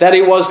that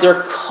it was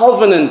their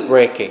covenant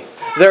breaking.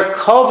 Their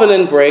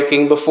covenant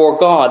breaking before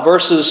God.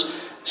 Verses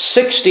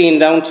 16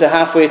 down to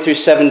halfway through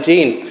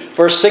 17.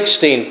 Verse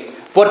 16.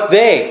 But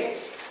they,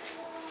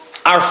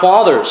 our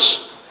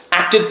fathers,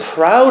 acted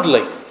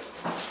proudly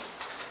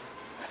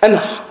and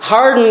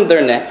hardened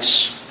their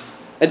necks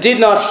and did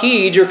not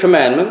heed your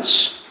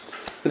commandments.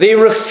 They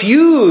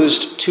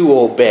refused to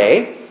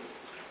obey,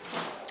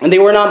 and they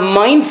were not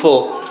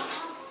mindful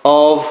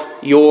of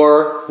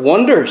your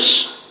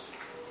wonders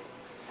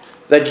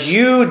that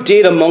you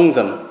did among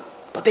them,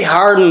 but they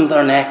hardened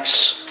their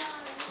necks.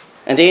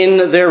 And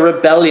in their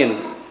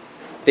rebellion,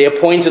 they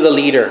appointed a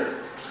leader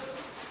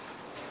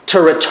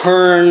to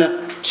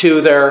return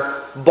to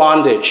their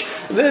bondage.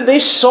 They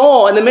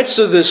saw in the midst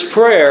of this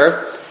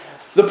prayer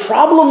the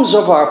problems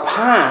of our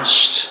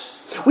past.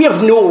 We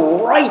have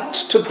no right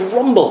to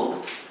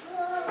grumble.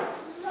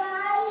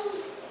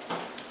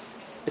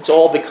 It's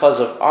all because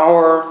of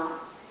our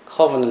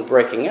covenant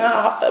breaking.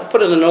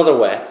 Put it another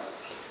way.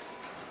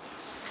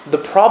 The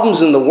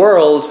problems in the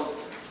world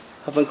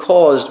have been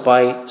caused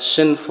by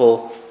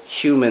sinful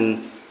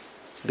human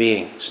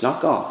beings,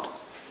 not God.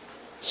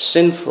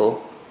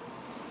 Sinful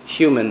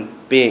human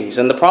beings.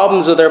 And the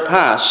problems of their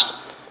past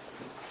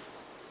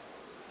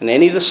and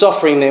any of the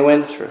suffering they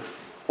went through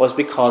was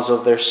because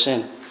of their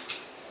sin.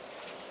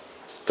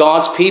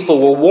 God's people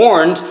were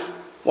warned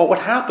what would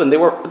happen. They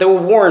were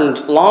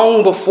warned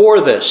long before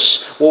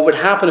this what would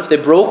happen if they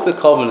broke the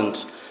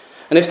covenant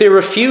and if they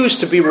refused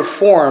to be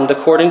reformed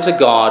according to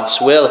God's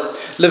will.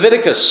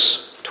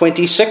 Leviticus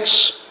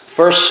 26,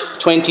 verse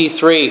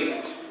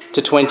 23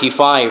 to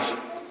 25.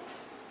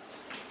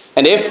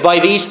 And if by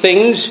these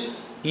things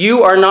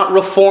you are not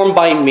reformed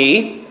by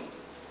me,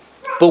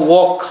 but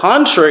walk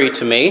contrary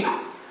to me,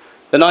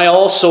 then I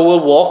also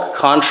will walk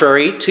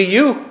contrary to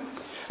you.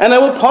 And I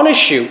will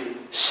punish you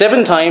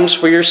 7 times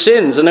for your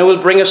sins, and I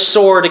will bring a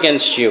sword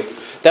against you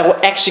that will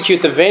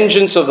execute the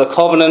vengeance of the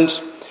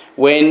covenant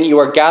when you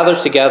are gathered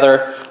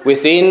together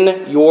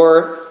within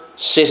your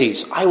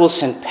cities. I will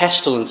send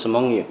pestilence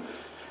among you,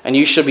 and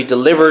you shall be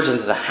delivered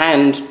into the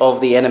hand of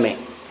the enemy.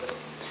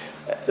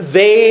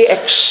 They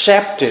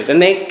accepted,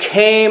 and they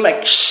came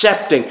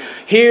accepting.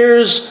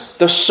 Here's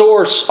the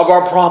source of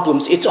our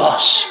problems. It's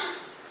us.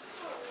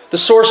 The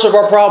source of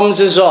our problems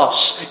is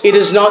us. It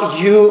is not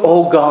you,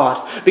 O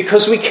God.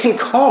 Because we can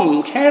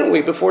come, can't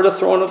we, before the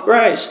throne of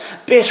grace,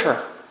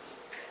 bitter.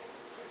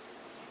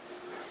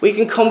 We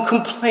can come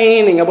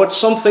complaining about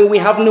something we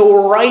have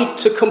no right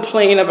to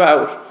complain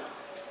about.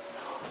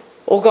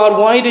 Oh God,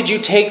 why did you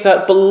take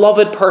that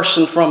beloved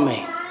person from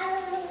me?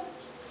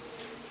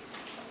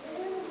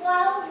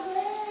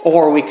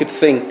 Or we could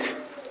think,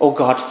 oh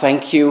God,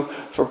 thank you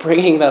for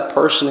bringing that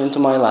person into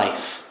my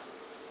life.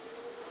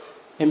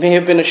 It may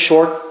have been a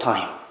short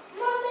time.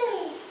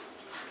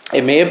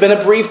 It may have been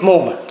a brief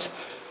moment.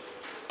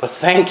 But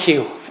thank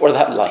you for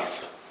that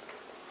life.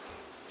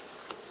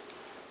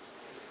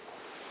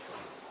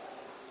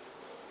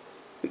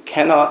 We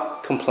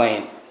cannot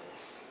complain.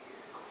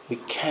 We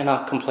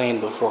cannot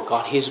complain before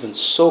God. He has been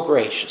so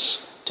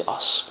gracious to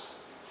us.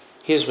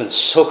 He has been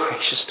so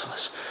gracious to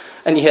us.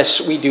 And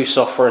yes, we do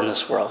suffer in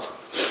this world.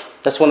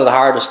 That's one of the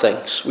hardest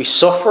things. We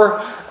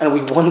suffer and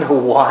we wonder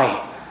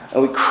why.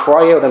 And we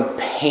cry out in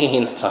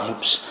pain at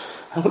times.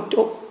 And we don't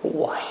know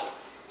why.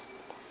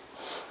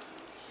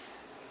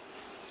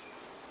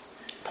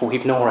 But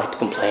we've no right to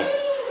complain.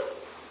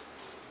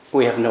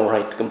 We have no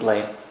right to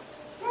complain.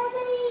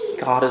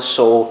 God is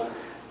so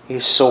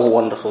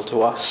wonderful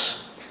to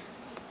us.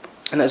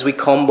 And as we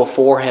come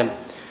before Him,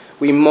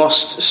 we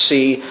must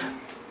see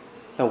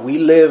that we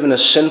live in a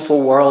sinful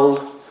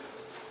world.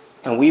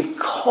 And we've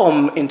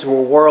come into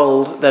a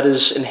world that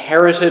has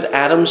inherited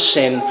Adam's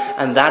sin,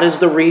 and that is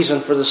the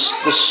reason for this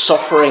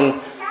suffering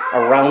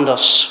around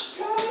us.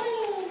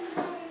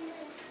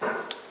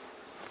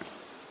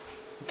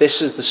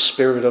 This is the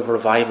spirit of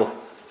revival.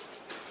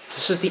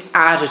 This is the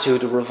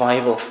attitude of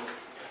revival.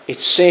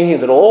 It's saying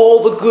that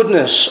all the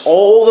goodness,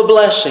 all the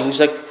blessings,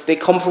 that they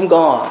come from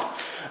God,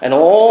 and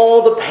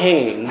all the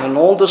pain and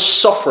all the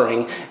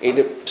suffering,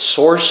 it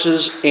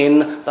sources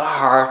in the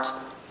heart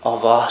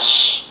of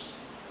us.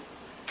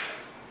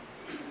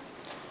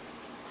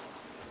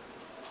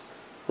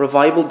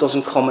 Revival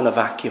doesn't come in a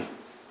vacuum.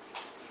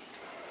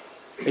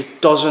 It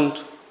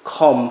doesn't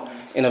come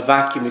in a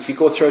vacuum. If you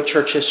go through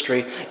church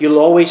history, you'll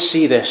always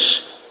see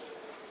this.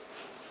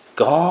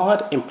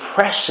 God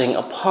impressing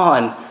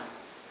upon,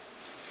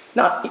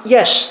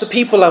 the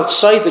people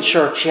outside the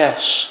church,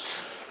 yes,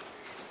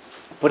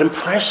 but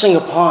impressing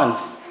upon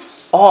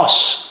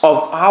us of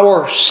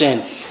our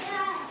sin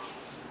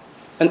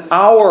and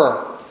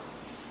our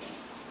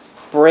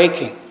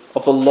breaking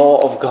of the law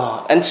of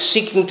God, and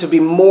seeking to be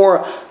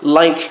more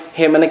like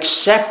Him, and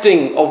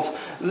accepting of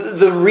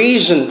the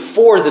reason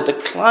for the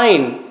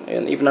decline,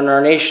 and even in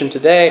our nation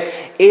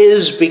today,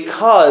 is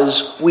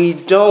because we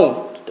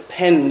don't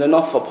depend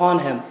enough upon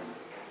Him.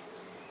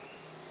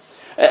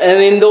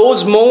 And in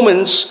those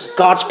moments,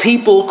 God's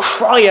people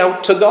cry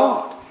out to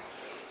God.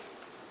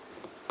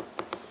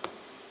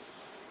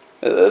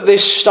 They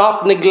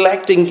stop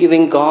neglecting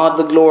giving God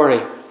the glory,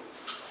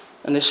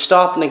 and they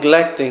stop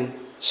neglecting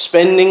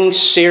spending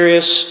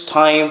serious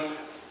time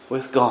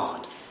with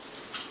God.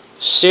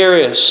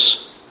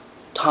 Serious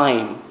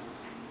time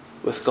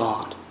with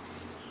God.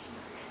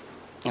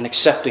 And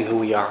accepting who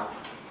we are.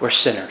 We're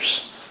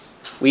sinners.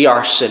 We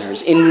are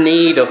sinners in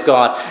need of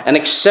God. And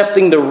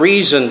accepting the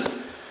reason.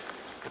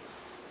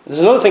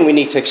 There's another thing we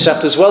need to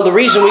accept as well. The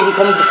reason we can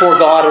come before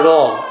God at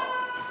all.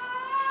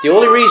 The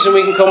only reason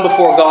we can come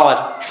before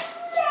God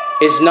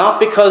is not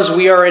because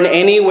we are in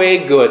any way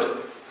good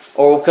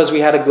or because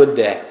we had a good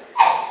day.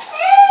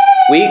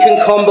 We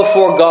can come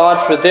before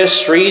God for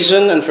this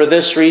reason and for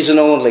this reason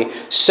only.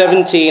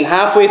 17,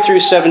 halfway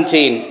through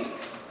 17,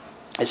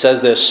 it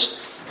says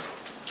this.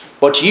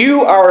 But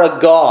you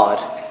are God,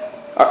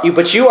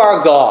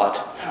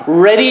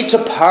 ready to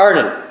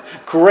pardon,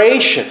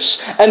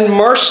 gracious and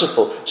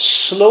merciful,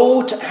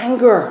 slow to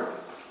anger,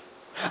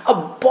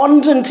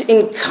 abundant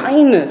in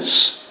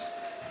kindness,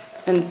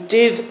 and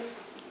did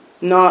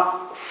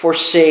not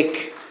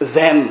forsake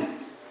them.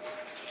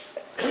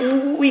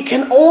 We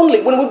can only,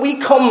 when we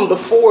come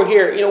before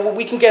here,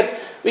 we can get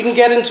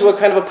into a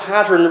kind of a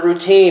pattern, a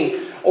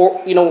routine,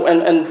 or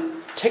and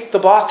tick the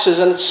boxes,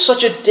 and it's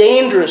such a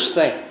dangerous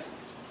thing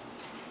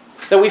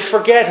that we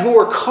forget who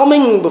we're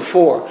coming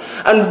before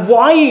and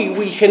why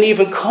we can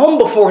even come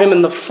before Him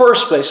in the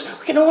first place.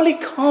 We can only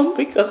come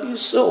because He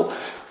is so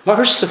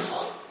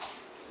merciful,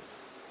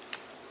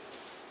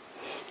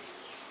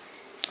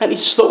 and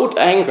He's slow to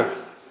anger,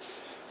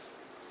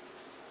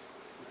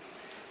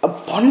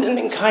 abundant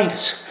in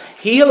kindness.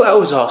 He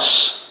allows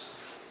us,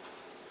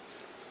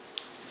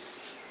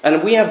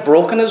 and we have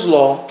broken His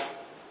law,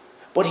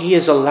 but He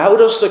has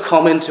allowed us to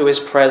come into His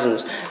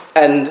presence.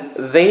 And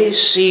they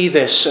see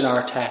this in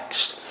our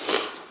text.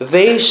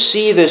 They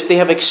see this. They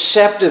have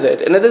accepted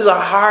it. And it is a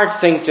hard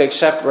thing to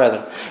accept,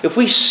 brethren. If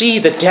we see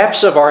the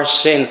depths of our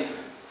sin,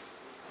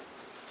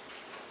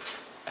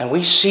 and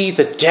we see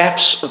the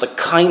depths of the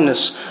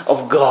kindness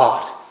of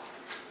God.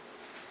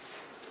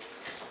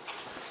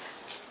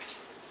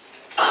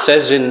 It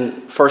says in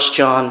 1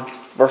 John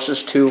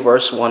verses 2,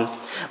 verse 1,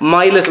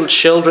 My little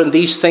children,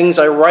 these things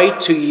I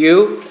write to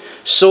you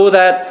so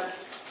that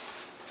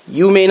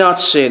you may not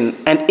sin.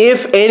 And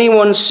if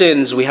anyone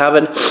sins, we have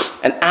an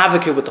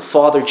advocate with the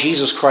Father,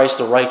 Jesus Christ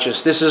the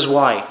righteous. This is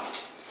why.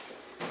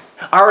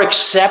 Our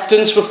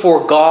acceptance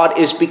before God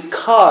is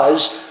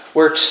because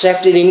we're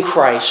accepted in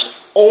Christ.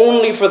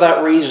 Only for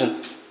that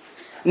reason.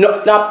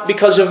 No, not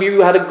because of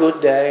you had a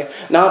good day.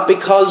 Not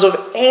because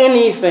of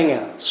anything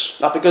else.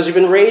 Not because you've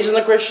been raised in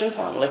a Christian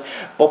family.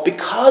 But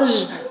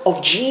because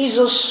of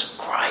Jesus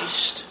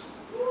Christ.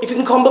 If you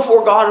can come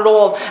before God at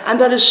all.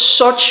 And that is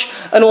such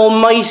an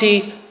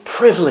almighty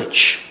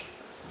privilege.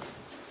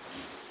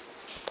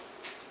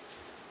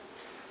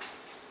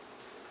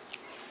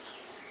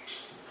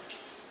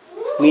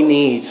 We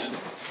need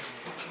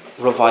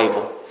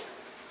revival.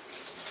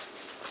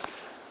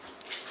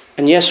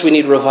 And yes, we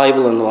need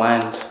revival in the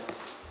land.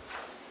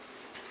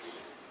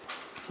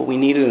 But we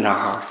need it in our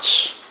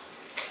hearts.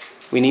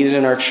 We need it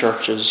in our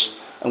churches.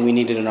 And we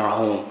need it in our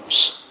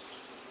homes.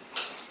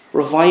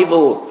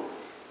 Revival,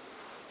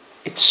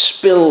 it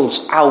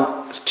spills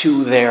out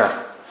to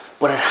there.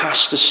 But it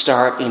has to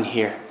start in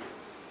here.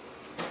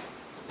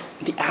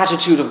 The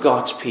attitude of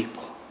God's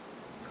people.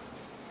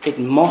 It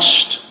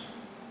must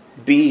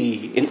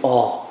be in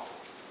awe.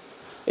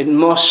 It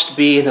must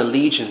be in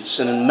allegiance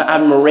and in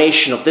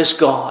admiration of this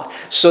God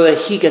so that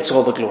He gets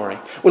all the glory.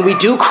 When we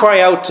do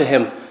cry out to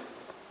Him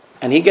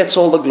and He gets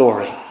all the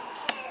glory,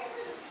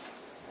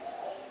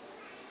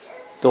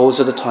 those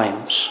are the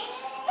times,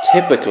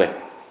 typically,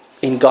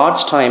 in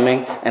God's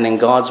timing and in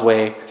God's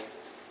way,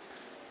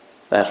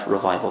 that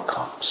revival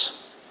comes.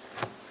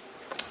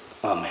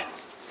 Amen.